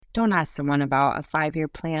don't ask someone about a 5-year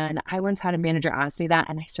plan. I once had a manager ask me that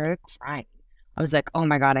and I started crying. I was like, oh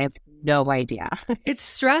my God, I have no idea. It's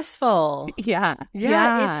stressful. Yeah.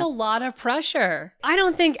 Yeah, it's Yeah. a lot of pressure. I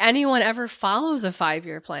don't think anyone ever follows a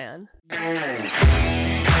 5-year plan.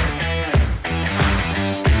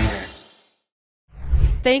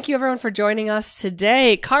 Thank you, everyone, for joining us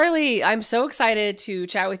today. Karli, I'm so excited to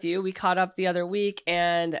chat with you. We caught up the other week,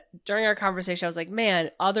 and during our conversation, I was like,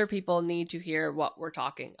 man, other people need to hear what we're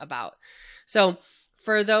talking about. So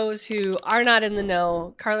for those who are not in the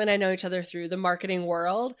know, Karli and I know each other through the marketing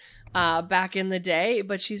world back in the day,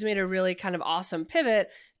 but she's made a really kind of awesome pivot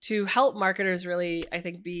to help marketers really, I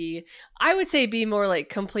think, be more like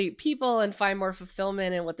complete people and find more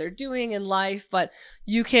fulfillment in what they're doing in life. But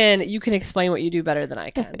you can explain what you do better than I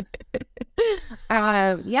can.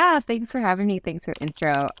 Yeah, thanks for having me. Thanks for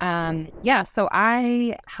intro. Yeah, so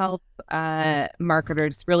I help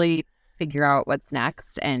marketers really figure out what's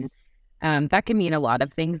next. And that can mean a lot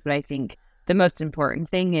of things, but I think the most important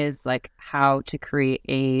thing is like how to create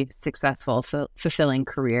a successful, fulfilling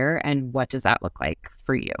career, and what does that look like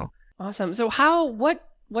for you? Awesome. So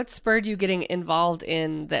what spurred you getting involved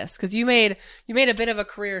in this? Because you made a bit of a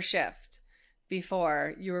career shift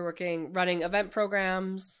before. You were running event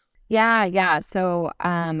programs. Yeah. So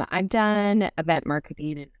I've done event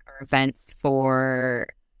marketing or events for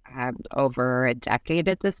over a decade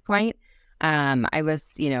at this point. I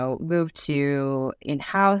was, moved to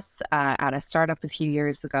in-house at a startup a few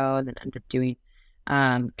years ago, and then ended up doing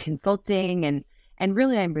consulting, and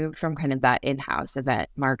really I moved from kind of that in-house event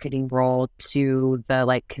marketing role to the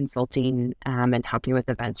like consulting and helping with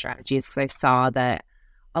event strategies, because I saw that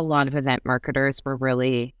a lot of event marketers were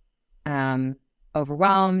really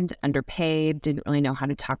overwhelmed, underpaid, didn't really know how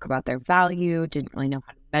to talk about their value, didn't really know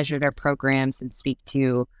how to measure their programs and speak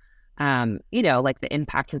to like the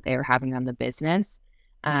impact that they were having on the business.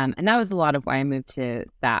 And that was a lot of why I moved to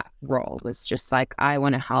that role, was just like, I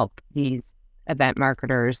want to help these event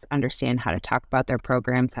marketers understand how to talk about their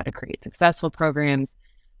programs, how to create successful programs.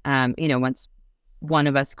 Once one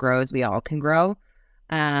of us grows, we all can grow.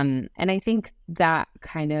 And I think that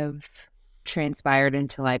kind of transpired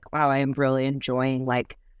into like, wow, I am really enjoying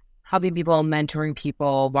like helping people, mentoring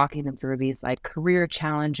people, walking them through these like career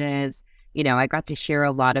challenges. I got to hear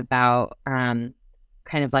a lot about kind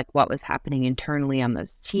of like what was happening internally on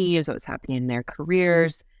those teams, what was happening in their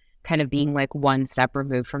careers, kind of being like one step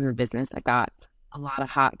removed from the business. I got a lot of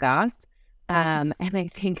hot goss. And I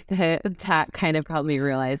think that kind of helped me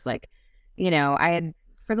realize like, I had,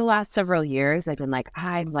 for the last several years, I've been like,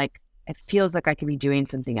 it feels like I could be doing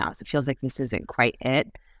something else. It feels like this isn't quite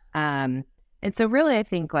it. And so really, I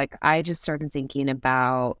think like I just started thinking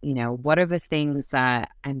about, what are the things that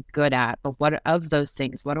I'm good at, but what of those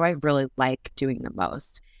things, what do I really like doing the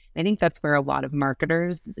most? And I think that's where a lot of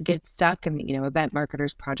marketers get stuck. And, event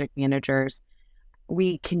marketers, project managers,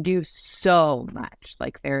 we can do so much.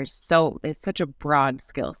 Like it's such a broad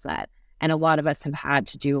skill set. And a lot of us have had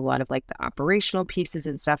to do a lot of like the operational pieces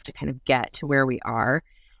and stuff to kind of get to where we are.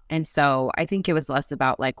 And so I think it was less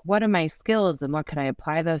about like, what are my skills and what can I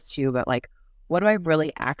apply those to? But like, what do I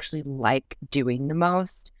really actually like doing the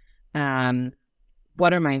most?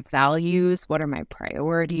 What are my values? What are my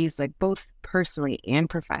priorities? Like both personally and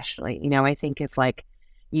professionally. I think if like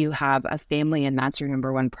you have a family and that's your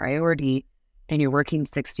number one priority and you're working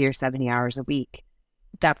 60 or 70 hours a week,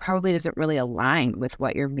 that probably doesn't really align with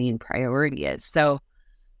what your main priority is. So,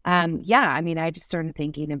 I just started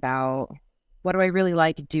thinking about what do I really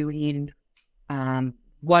like doing?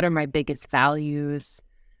 What are my biggest values?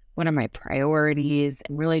 What are my priorities?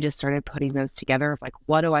 And really just started putting those together of like,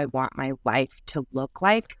 what do I want my life to look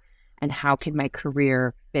like? And how can my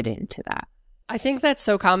career fit into that? I think that's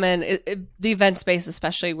so common, the event space,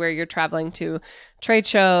 especially where you're traveling to trade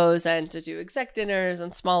shows and to do exec dinners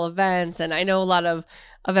and small events. And I know a lot of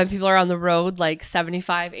event people are on the road like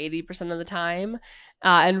 75, 80% of the time.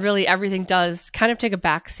 And really everything does kind of take a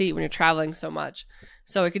back seat when you're traveling so much.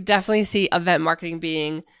 So I could definitely see event marketing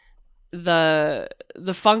being the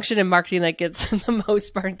function in marketing that gets the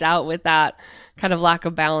most burnt out with that kind of lack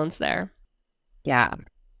of balance there. Yeah.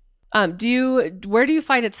 Where do you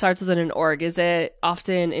find it starts within an org? Is it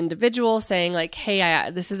often individuals saying like,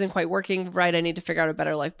 hey, this isn't quite working right, I need to figure out a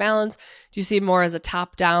better life balance? Do you see it more as a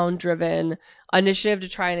top-down driven initiative to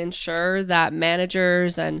try and ensure that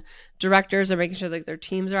managers and directors are making sure that their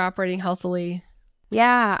teams are operating healthily?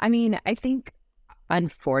 Yeah. I think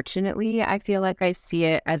unfortunately, I feel like I see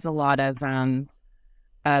it as a lot of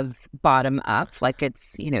bottom up, like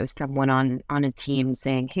it's, someone on a team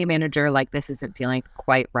saying, hey manager, like this isn't feeling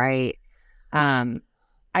quite right.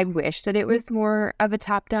 I wish that it was more of a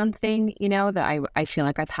top-down thing, that I feel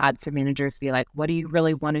like I've had some managers be like, what do you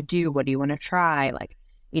really want to do? What do you want to try? Like,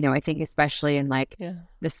 I think especially in like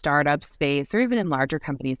the startup space or even in larger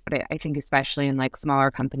companies, but I think especially in like smaller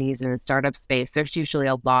companies or startup space, there's usually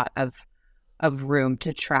a lot of room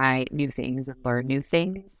to try new things and learn new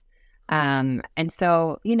things. And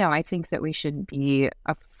so, I think that we shouldn't be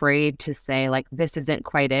afraid to say like, this isn't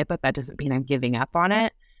quite it, but that doesn't mean I'm giving up on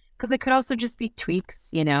it. Because it could also just be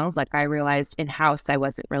tweaks, like I realized in-house, I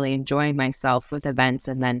wasn't really enjoying myself with events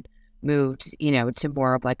and then moved, to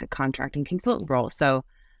more of like a contracting consultant role. So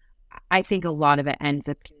I think a lot of it ends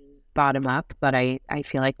up bottom up, but I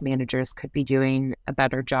feel like managers could be doing a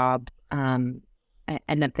better job and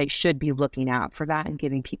that they should be looking out for that and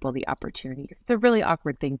giving people the opportunity. It's a really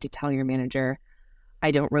awkward thing to tell your manager,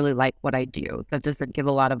 I don't really like what I do. That doesn't give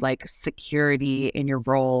a lot of like security in your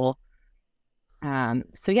role.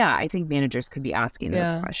 So yeah, I think managers could be asking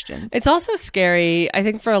those questions. It's also scary, I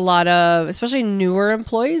think, for a lot of, especially newer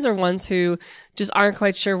employees or ones who just aren't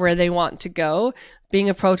quite sure where they want to go, being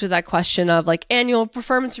approached with that question of like annual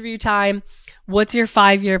performance review time, what's your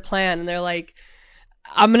 5-year plan? And they're like,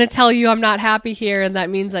 I'm going to tell you I'm not happy here. And that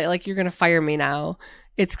means that like, you're going to fire me now.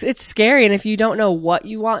 It's scary. And if you don't know what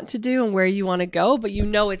you want to do and where you want to go, but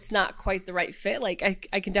it's not quite the right fit, like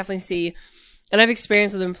I can definitely see. And I've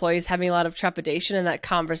experienced with employees having a lot of trepidation in that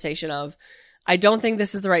conversation of, I don't think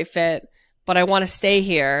this is the right fit, but I want to stay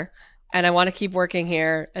here and I want to keep working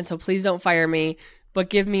here. And so please don't fire me, but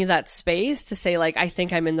give me that space to say like, I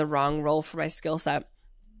think I'm in the wrong role for my skill set.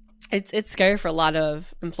 It's scary for a lot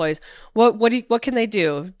of employees. What can they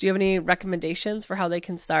do? Do you have any recommendations for how they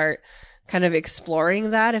can start kind of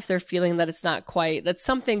exploring that if they're feeling that that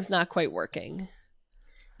something's not quite working?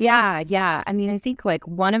 Yeah. I mean, I think like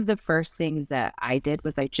one of the first things that I did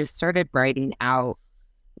was I just started writing out,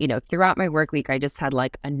 throughout my work week, I just had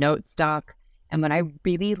like a note stock. And when I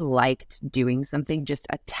really liked doing something, just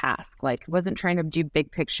a task, like wasn't trying to do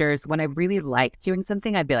big pictures. When I really liked doing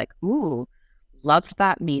something, I'd be like, ooh, loved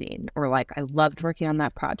that meeting, or like I loved working on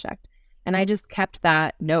that project. And I just kept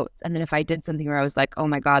that notes. And then if I did something where I was like, oh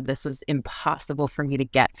my God, this was impossible for me to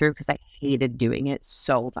get through because I hated doing it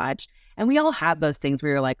so much. And we all have those things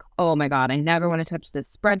where you're like, oh my God, I never want to touch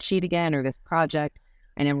this spreadsheet again or this project.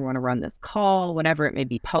 I never want to run this call, whatever it may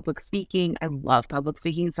be. Public speaking. I love public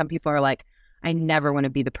speaking. Some people are like, I never want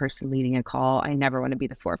to be the person leading a call. I never want to be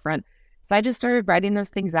the forefront. So I just started writing those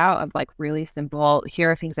things out of like really simple,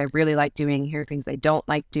 here are things I really like doing. Here are things I don't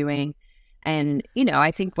like doing. And,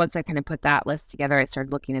 I think once I kind of put that list together, I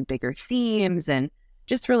started looking at bigger themes and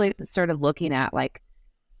just really started looking at like,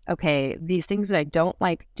 okay, these things that I don't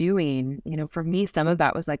like doing, for me, some of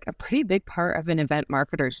that was like a pretty big part of an event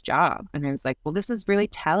marketer's job. And I was like, well, this is really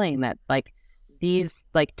telling that like these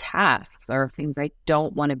like tasks are things I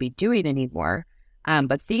don't want to be doing anymore.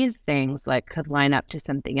 But these things like could line up to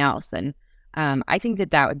something else. And I think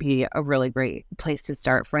that would be a really great place to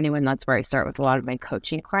start for anyone. That's where I start with a lot of my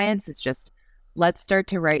coaching clients. It's just, let's start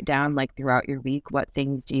to write down like throughout your week, what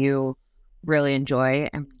things do you really enjoy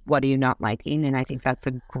and what are you not liking? And I think that's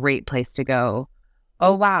a great place to go,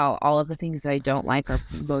 oh, wow, all of the things that I don't like are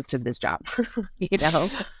most of this job,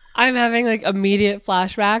 I'm having like immediate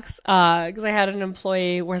flashbacks because I had an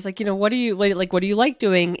employee where it's like, what do you like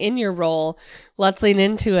doing in your role? Let's lean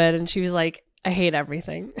into it. And she was like, I hate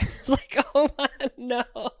everything. It's like, oh no.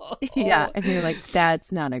 Yeah. And you're like,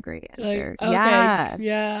 that's not a great answer. Like, okay,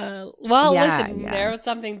 yeah. Well, listen, narrowed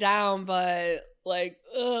something down, but like,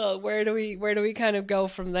 where do we kind of go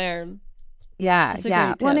from there? Yeah.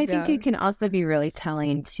 Well, and I think it can also be really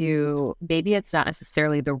telling to, maybe it's not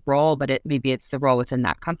necessarily the role, but maybe it's the role within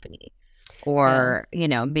that company. Or,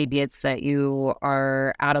 maybe it's that you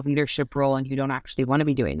are out of leadership role and you don't actually want to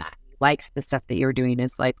be doing that. Liked the stuff that you're doing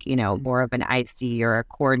is like, more of an IC or a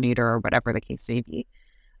coordinator or whatever the case may be.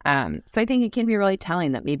 So I think it can be really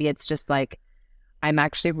telling that maybe it's just like, I'm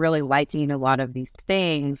actually really liking a lot of these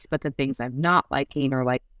things, but the things I'm not liking are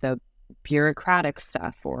like the bureaucratic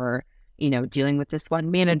stuff or, dealing with this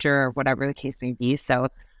one manager or whatever the case may be. So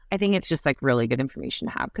I think it's just like really good information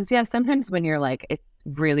to have. Because sometimes when you're like, it's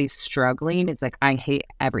really struggling, it's like, I hate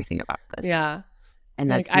everything about this. Yeah.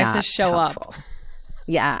 And that's like, I have to show helpful. Up.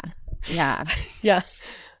 Yeah. Yeah.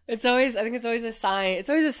 I think it's always a sign. It's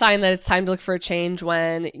always a sign that it's time to look for a change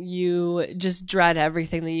when you just dread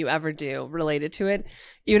everything that you ever do related to it,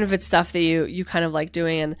 even if it's stuff that you kind of like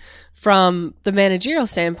doing. And from the managerial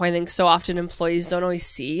standpoint, I think so often employees don't always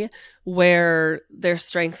see where their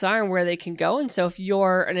strengths are and where they can go. And so if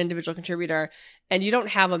you're an individual contributor and you don't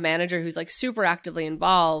have a manager who's like super actively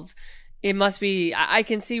involved, it must be, I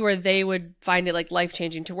can see where they would find it like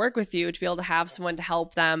life-changing to work with you, to be able to have someone to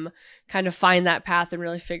help them kind of find that path and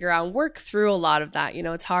really figure out and work through a lot of that.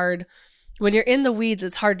 It's hard when you're in the weeds,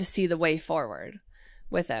 it's hard to see the way forward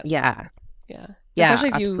with it. Yeah. Yeah. Yeah, Especially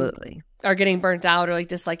if absolutely. you are getting burnt out or like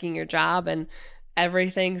disliking your job and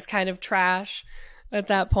everything's kind of trash at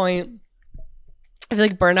that point. I feel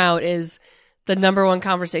like burnout is the number one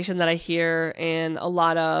conversation that I hear in a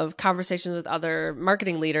lot of conversations with other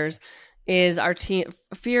marketing leaders is our team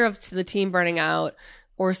fear of the team burning out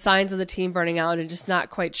or signs of the team burning out, and just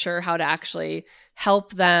not quite sure how to actually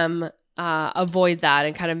help them avoid that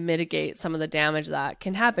and kind of mitigate some of the damage that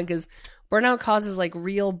can happen, because burnout causes like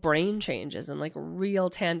real brain changes and like real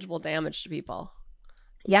tangible damage to people.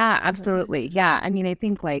 Yeah, absolutely. Yeah. I mean, I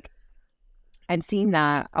think like I'm seeing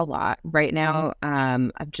that a lot right now.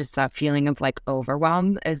 I've just a feeling of like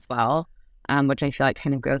overwhelm as well, which I feel like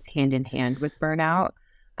kind of goes hand in hand with burnout.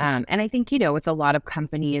 And I think, with a lot of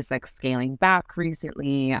companies like scaling back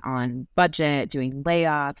recently on budget, doing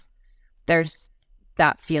layoffs, there's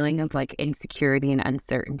that feeling of like insecurity and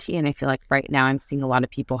uncertainty. And I feel like right now I'm seeing a lot of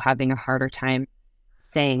people having a harder time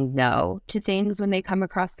saying no to things when they come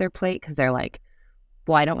across their plate, because they're like,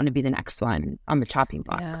 well, I don't want to be the next one on the chopping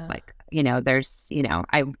block. Yeah. Like, there's,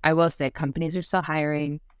 I will say companies are still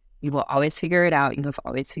hiring. You will always figure it out. You have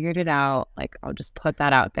always figured it out. Like, I'll just put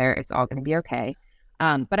that out there. It's all going to be okay.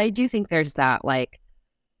 But I do think there's that like,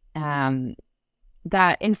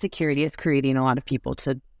 that insecurity is creating a lot of people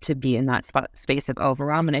to be in that space of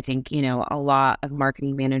overwhelm. And I think, a lot of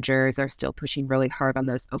marketing managers are still pushing really hard on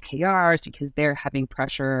those OKRs because they're having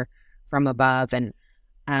pressure from above. And,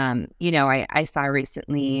 I saw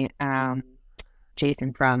recently,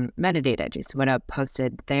 Jason from Metadata just went up,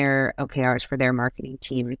 posted their OKRs for their marketing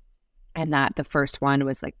team. And that the first one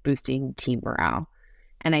was like boosting team morale.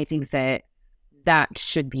 And I think that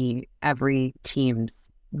should be every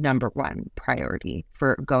team's number one priority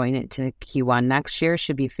for going into Q1 next year,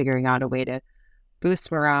 should be figuring out a way to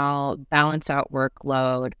boost morale, balance out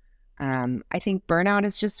workload. I think burnout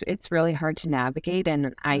is it's really hard to navigate.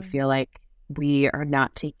 And I feel like we are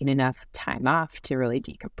not taking enough time off to really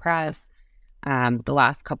decompress. The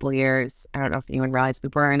last couple of years, I don't know if anyone realized, we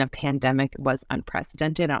were in a pandemic. It was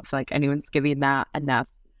unprecedented. I don't feel like anyone's giving that enough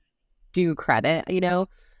due credit,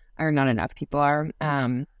 or not enough people are.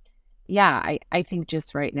 I think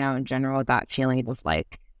just right now in general, that feeling of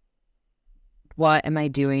like, what am I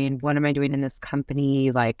doing? What am I doing in this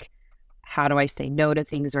company? Like, how do I say no to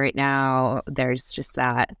things right now? There's just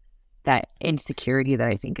that insecurity that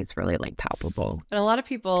I think is really like palpable. And a lot of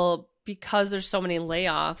people, because there's so many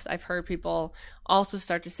layoffs, I've heard people also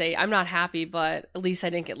start to say, I'm not happy, but at least I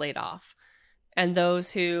didn't get laid off. And those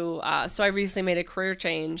who, so I recently made a career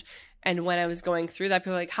change. And when I was going through that,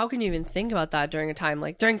 people were like, how can you even think about that during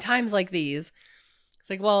times like these? It's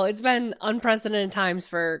like, well, it's been unprecedented times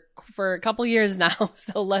for a couple years now.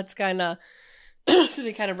 So let's kind of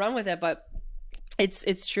run with it. But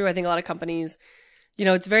it's true. I think a lot of companies,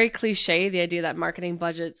 it's very cliche, the idea that marketing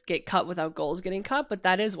budgets get cut without goals getting cut, but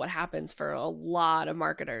that is what happens for a lot of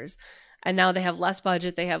marketers. And now they have less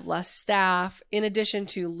budget, they have less staff, in addition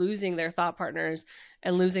to losing their thought partners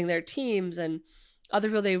and losing their teams and other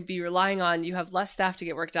people they would be relying on. You have less staff to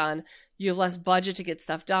get work done. You have less budget to get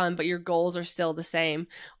stuff done, but your goals are still the same.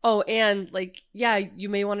 Oh, and like, yeah, you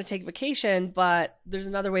may want to take vacation, but there's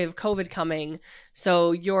another wave of COVID coming.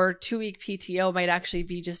 So your 2-week PTO might actually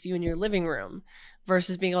be just you in your living room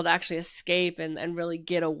versus being able to actually escape and really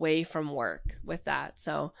get away from work with that.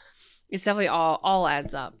 So it's definitely all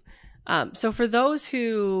adds up. So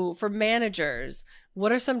for managers,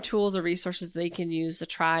 what are some tools or resources they can use to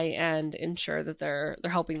try and ensure that they're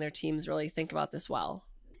helping their teams really think about this well?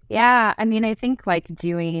 Yeah, I mean, I think like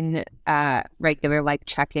doing regular like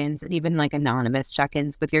check-ins and even like anonymous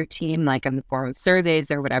check-ins with your team, like in the form of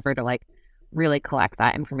surveys or whatever, to like really collect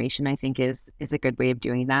that information, I think is a good way of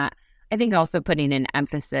doing that. I think also putting an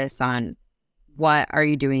emphasis on what are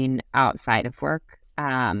you doing outside of work.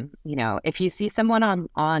 If you see someone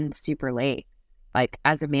on super late, like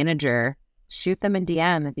as a manager, shoot them a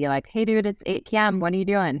DM and be like, hey dude, it's 8 p.m. What are you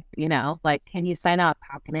doing? Like, can you sign up?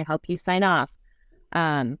 How can I help you sign off?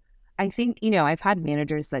 I think, I've had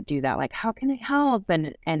managers that do that. Like, how can I help?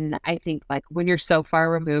 And I think like when you're so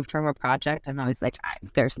far removed from a project, I'm always like,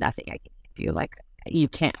 there's nothing I can give you. Like, you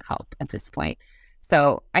can't help at this point.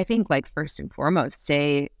 So I think like first and foremost,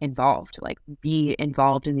 stay involved, like be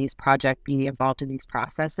involved in these projects, be involved in these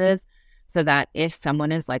processes, so that if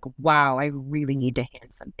someone is like, wow, I really need to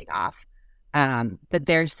hand something off, that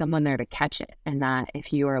there's someone there to catch it. And that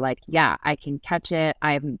if you are like, yeah, I can catch it,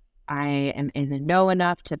 I am in the know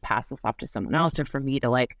enough to pass this off to someone else, or for me to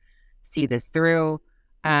like see this through.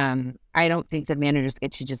 I don't think the managers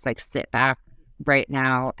get to just like sit back right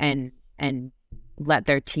now and let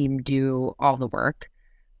their team do all the work.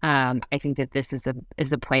 I think that this is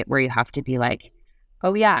a point where you have to be like,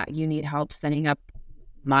 oh yeah, you need help setting up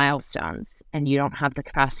milestones and you don't have the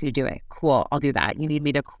capacity to do it. Cool, I'll do that. You need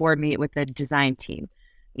me to coordinate with the design team.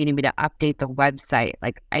 You need me to update the website.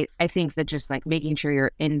 Like I think that just like making sure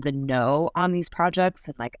you're in the know on these projects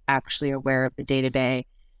and like actually aware of the day-to-day,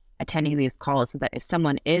 attending these calls, so that if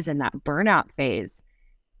someone is in that burnout phase,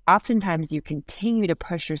 oftentimes you continue to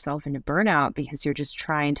push yourself into burnout because you're just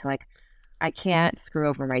trying to like, I can't screw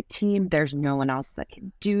over my team. There's no one else that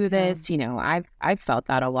can do this. You know, I've felt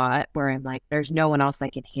that a lot where I'm like, there's no one else I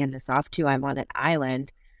can hand this off to. I'm on an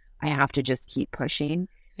island. I have to just keep pushing.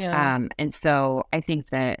 And so I think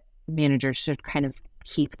that managers should kind of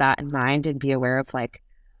keep that in mind and be aware of like,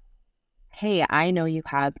 hey, I know you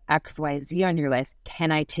have XYZ on your list.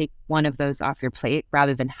 Can I take one of those off your plate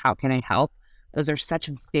rather than how can I help? Those are such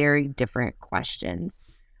very different questions.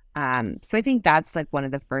 So I think that's like one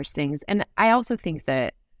of the first things. And I also think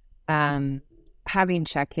that having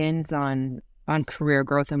check-ins on career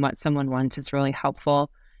growth and what someone wants is really helpful.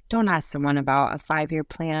 Don't ask someone about a 5-year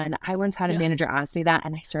plan. I once had a manager ask me that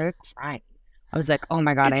and I started crying. I was like, oh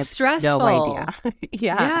my God, it's I have stressful. no idea.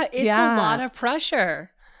 It's a lot of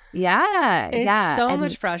pressure. It's so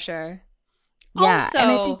much pressure. Yeah. Also,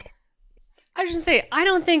 and I think I was going to say, I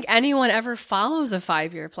don't think anyone ever follows a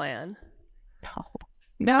 5-year plan.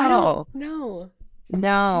 No.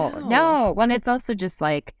 When it's also just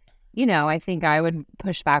like, you know, I think I would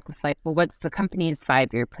push back with like, well, what's the company's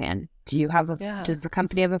 5-year plan? Do you have does the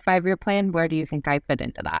company have a 5-year plan? Where do you think I fit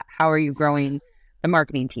into that? How are you growing the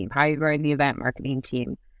marketing team? How are you growing the event marketing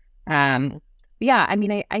team? I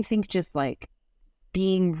mean, I think just like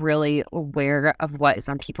being really aware of what is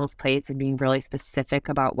on people's plates and being really specific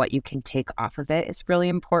about what you can take off of it is really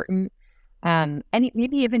important. And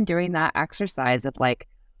maybe even doing that exercise of like,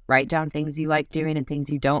 write down things you like doing and things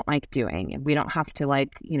you don't like doing. And we don't have to like,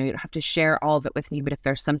 you know, you don't have to share all of it with me, but if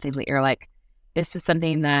there's something that you're like, this is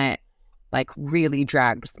something that like really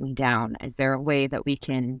drags me down, is there a way that we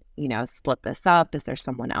can, you know, split this up? Is there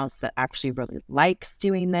someone else that actually really likes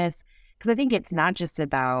doing this? Because I think it's not just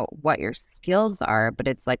about what your skills are, but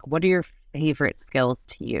it's like, what are your favorite skills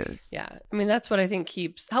to use? Yeah. I mean, that's what I think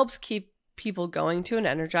helps keep people going to and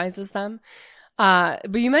energizes them.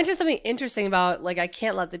 But you mentioned something interesting about like, I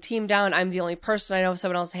can't let the team down. I'm the only person I know of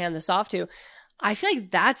someone else to hand this off to. I feel like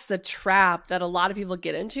that's the trap that a lot of people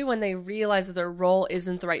get into when they realize that their role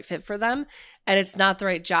isn't the right fit for them and it's not the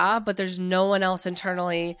right job, but there's no one else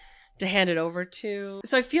internally to hand it over to.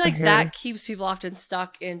 So I feel like that keeps people often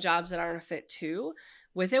stuck in jobs that aren't a fit too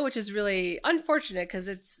with it, which is really unfortunate because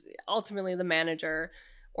it's ultimately the manager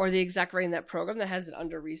or the exec running that program that has it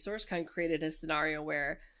under resourced kind of created a scenario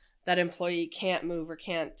where that employee can't move or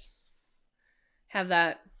can't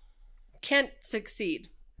succeed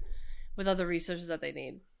with other resources that they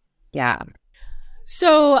need. Yeah.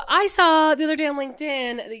 So I saw the other day on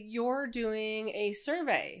LinkedIn that you're doing a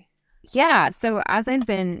survey. Yeah. So as I've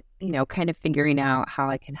been, you know, kind of figuring out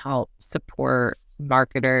how I can help support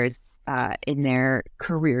marketers in their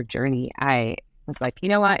career journey, I was like, you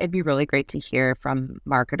know what, it'd be really great to hear from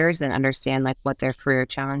marketers and understand like what their career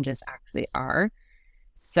challenges actually are.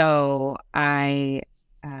 So I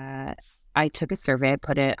took a survey, I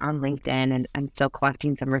put it on LinkedIn, and I'm still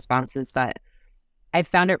collecting some responses, but I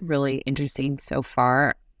found it really interesting so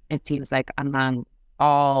far. It seems like among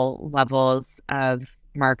all levels of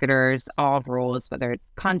marketers, all roles, whether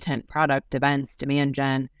it's content, product, events, demand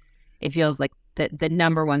gen, it feels like the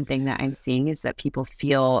number one thing that I'm seeing is that people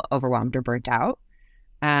feel overwhelmed or burnt out.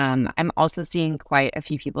 I'm also seeing quite a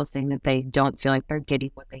few people saying that they don't feel like they're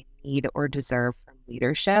getting what they need or deserve from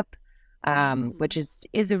leadership, which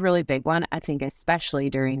is a really big one, I think, especially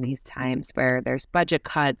during these times where there's budget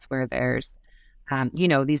cuts, where there's, you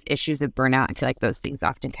know, these issues of burnout. I feel like those things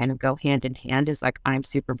often kind of go hand in hand, is like, I'm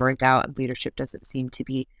super burnt out and leadership doesn't seem to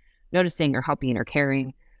be noticing or helping or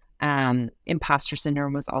caring. Imposter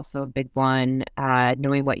syndrome was also a big one.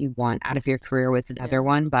 Knowing what you want out of your career was another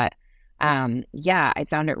one. But I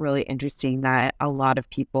found it really interesting that a lot of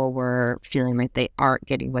people were feeling like they aren't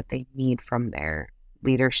getting what they need from their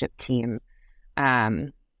leadership team.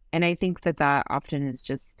 And I think that often is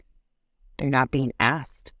just, they're not being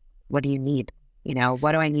asked, what do you need? You know,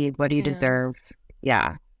 what do I need? What do you deserve?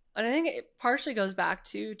 Yeah. And I think it partially goes back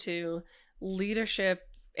to leadership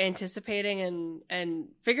anticipating and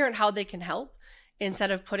figuring out how they can help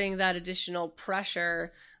instead of putting that additional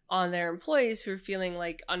pressure on their employees who are feeling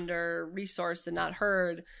like under resourced and not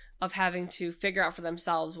heard, of having to figure out for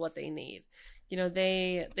themselves what they need.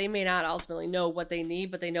 they may not ultimately know what they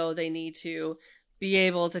need, but they know they need to be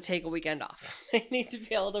able to take a weekend off. They need to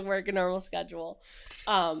be able to work a normal schedule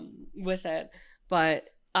with it. But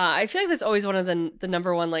I feel like that's always one of the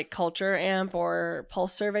number one like culture amp or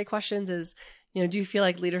pulse survey questions is, do you feel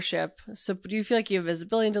like leadership? So do you feel like you have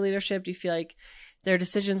visibility into leadership? Do you feel like their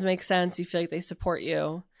decisions make sense? Do you feel like they support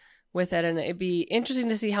you with it? And it'd be interesting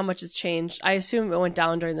to see how much has changed. I assume it went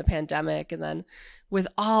down during the pandemic, and then with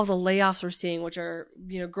all the layoffs we're seeing, which are,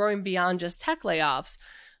 growing beyond just tech layoffs,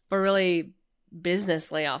 but really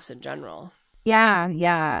business layoffs in general. Yeah,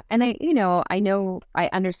 yeah. And I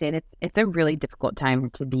understand it's a really difficult time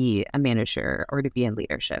to be a manager or to be in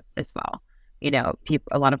leadership as well.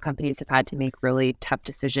 A lot of companies have had to make really tough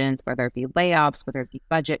decisions, whether it be layoffs, whether it be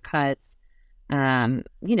budget cuts. I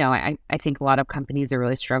think a lot of companies are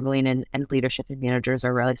really struggling, and leadership and managers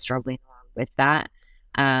are really struggling along with that.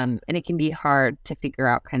 And it can be hard to figure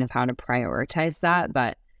out kind of how to prioritize that.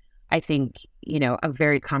 But I think, a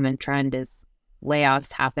very common trend is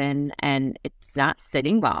layoffs happen and it's not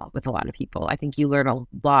sitting well with a lot of people. I think you learn a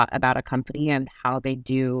lot about a company and how they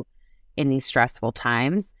do in these stressful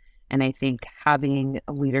times. And I think having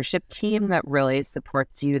a leadership team that really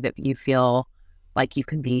supports you, that you feel like you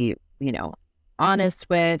can be, honest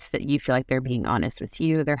with, that you feel like they're being honest with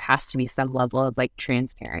you. There has to be some level of like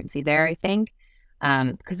transparency there, I think.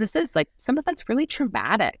 Because this is like something that's really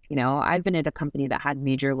traumatic. I've been at a company that had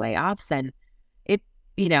major layoffs, and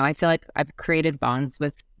I feel like I've created bonds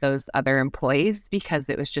with those other employees because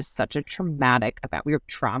it was just such a traumatic event. We were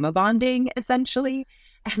trauma bonding essentially.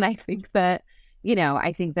 And I think that,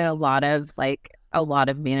 a lot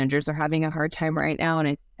of managers are having a hard time right now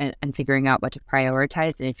and figuring out what to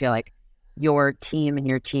prioritize. And I feel like your team and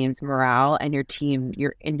your team's morale and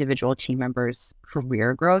your individual team members'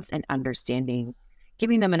 career growth and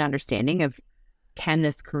giving them an understanding of, can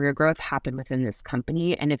this career growth happen within this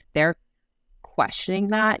company? And if they're questioning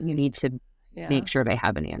that, you need to make sure they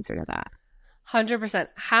have an answer to that. 100%.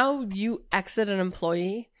 How you exit an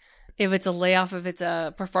employee, if it's a layoff, if it's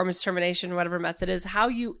a performance termination, whatever method is, how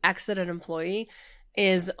you exit an employee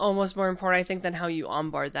is almost more important, I think, than how you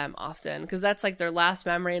onboard them often, because that's like their last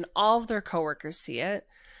memory, and all of their coworkers see it.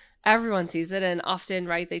 Everyone sees it, and often,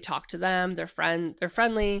 right, they talk to them, they're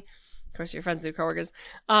friendly. Of course, your friends are coworkers.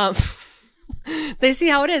 They see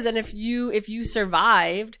how it is, and if you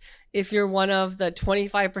survived, if you're one of the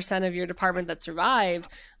 25% of your department that survived,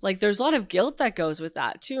 like there's a lot of guilt that goes with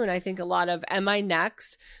that too. And I think a lot of, am I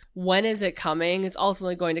next? When is it coming? It's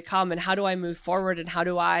ultimately going to come. And how do I move forward? And how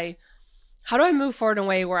do I move forward in a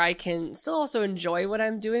way where I can still also enjoy what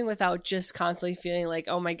I'm doing without just constantly feeling like,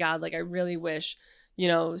 oh my God, like I really wish,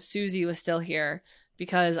 Susie was still here,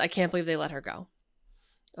 because I can't believe they let her go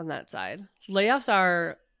on that side. Layoffs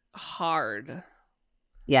are hard.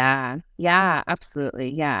 Yeah,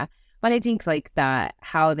 absolutely. Yeah. But I think like that,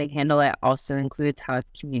 how they handle it also includes how it's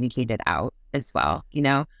communicated out as well.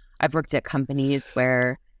 I've worked at companies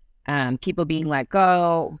where people being let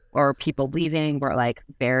go or people leaving were like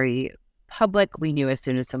very public. We knew as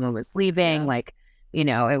soon as someone was leaving,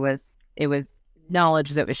 it was knowledge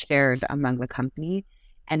that was shared among the company.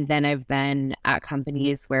 And then I've been at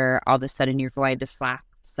companies where all of a sudden you're going to Slack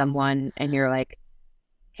someone and you're like,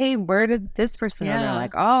 hey, where did this person go? And they're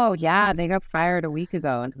like, oh yeah, they got fired a week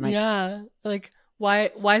ago. And I'm like, like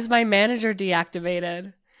why is my manager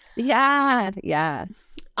deactivated? Yeah.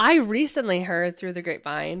 I recently heard through the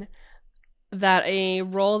grapevine that a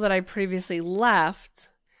role that I previously left,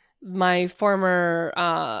 my former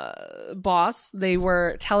boss, they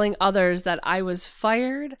were telling others that I was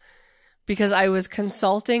fired because I was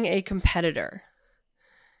consulting a competitor.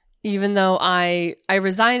 Even though I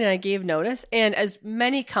resigned and I gave notice. And as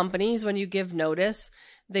many companies, when you give notice,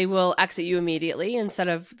 they will exit you immediately instead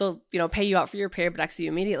of they'll, pay you out for your period, but exit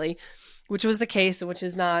you immediately, which was the case, which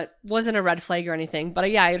wasn't a red flag or anything. But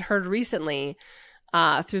I had heard recently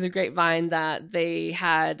through the grapevine that they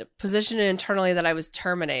had positioned it internally that I was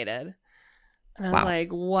terminated. And I was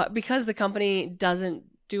like, what? Because the company doesn't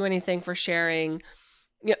do anything for sharing.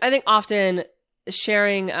 I think often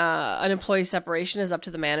sharing an employee separation is up to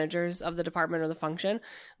the managers of the department or the function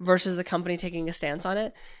versus the company taking a stance on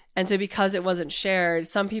it. And so because it wasn't shared,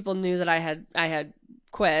 some people knew that I had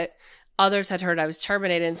quit. Others had heard I was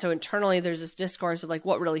terminated. And so internally there's this discourse of like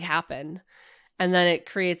what really happened. And then it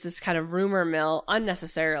creates this kind of rumor mill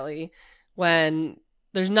unnecessarily when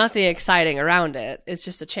there's nothing exciting around it. It's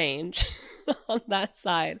just a change on that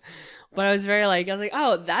side. But I was like,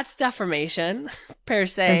 oh, that's defamation per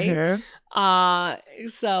se. Mm-hmm.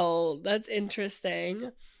 So that's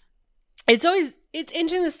interesting. It's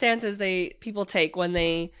interesting the stances people take when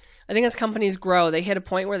they, I think as companies grow, they hit a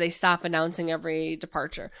point where they stop announcing every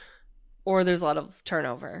departure, or there's a lot of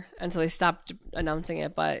turnover, and so they stopped announcing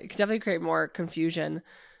it. But it could definitely create more confusion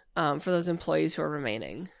for those employees who are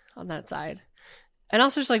remaining on that side. And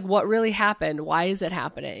also just like what really happened, why is it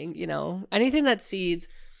happening? You know, anything that seeds.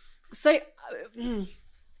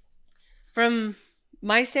 From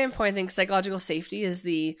my standpoint, I think psychological safety is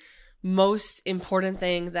the most important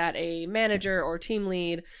thing that a manager or team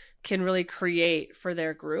lead can really create for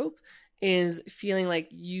their group, is feeling like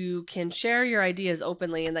you can share your ideas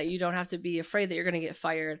openly and that you don't have to be afraid that you're going to get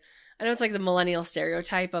fired. I know it's like the millennial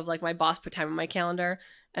stereotype of like, my boss put time on my calendar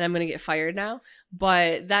and I'm going to get fired now.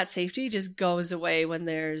 But that safety just goes away when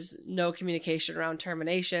there's no communication around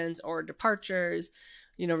terminations or departures,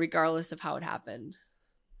 you know, regardless of how it happened.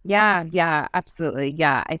 Yeah, absolutely.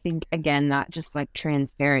 Yeah. I think again, that just like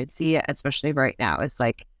transparency, especially right now, is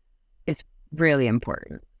really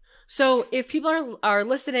important. So if people are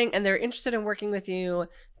listening and they're interested in working with you,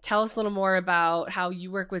 tell us a little more about how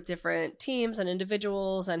you work with different teams and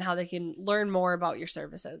individuals and how they can learn more about your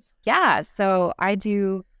services. Yeah. So I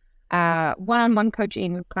do one-on-one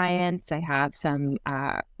coaching with clients. I have some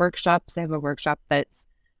workshops. I have a workshop that's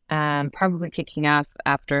probably kicking off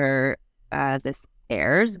after this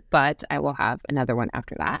airs, but I will have another one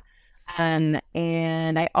after that. And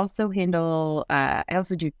I also I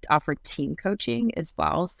also do offer team coaching as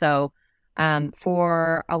well. So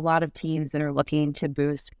for a lot of teams that are looking to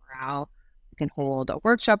boost morale, you can hold a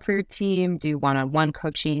workshop for your team, do one-on-one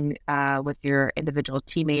coaching with your individual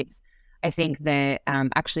teammates. I think that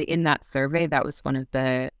actually in that survey, that was one of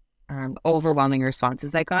the overwhelming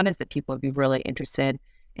responses I got, is that people would be really interested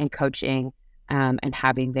in coaching and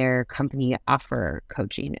having their company offer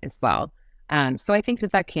coaching as well. So I think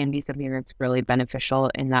that can be something that's really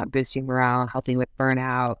beneficial in that boosting morale, helping with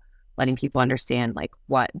burnout, letting people understand like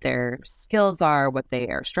what their skills are, what they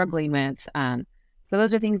are struggling with. So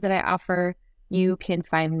those are things that I offer. You can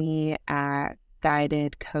find me at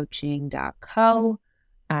guidedcoaching.co.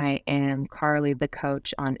 I am Karli the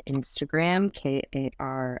Coach on Instagram, Karli.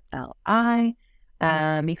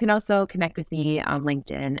 You can also connect with me on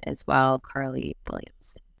LinkedIn as well, Karli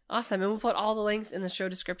Williamson. Awesome. And we'll put all the links in the show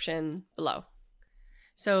description below.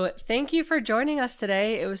 So thank you for joining us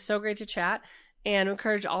today. It was so great to chat, and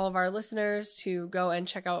encourage all of our listeners to go and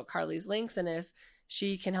check out Karli's links. And if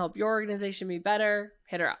she can help your organization be better,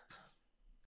 hit her up.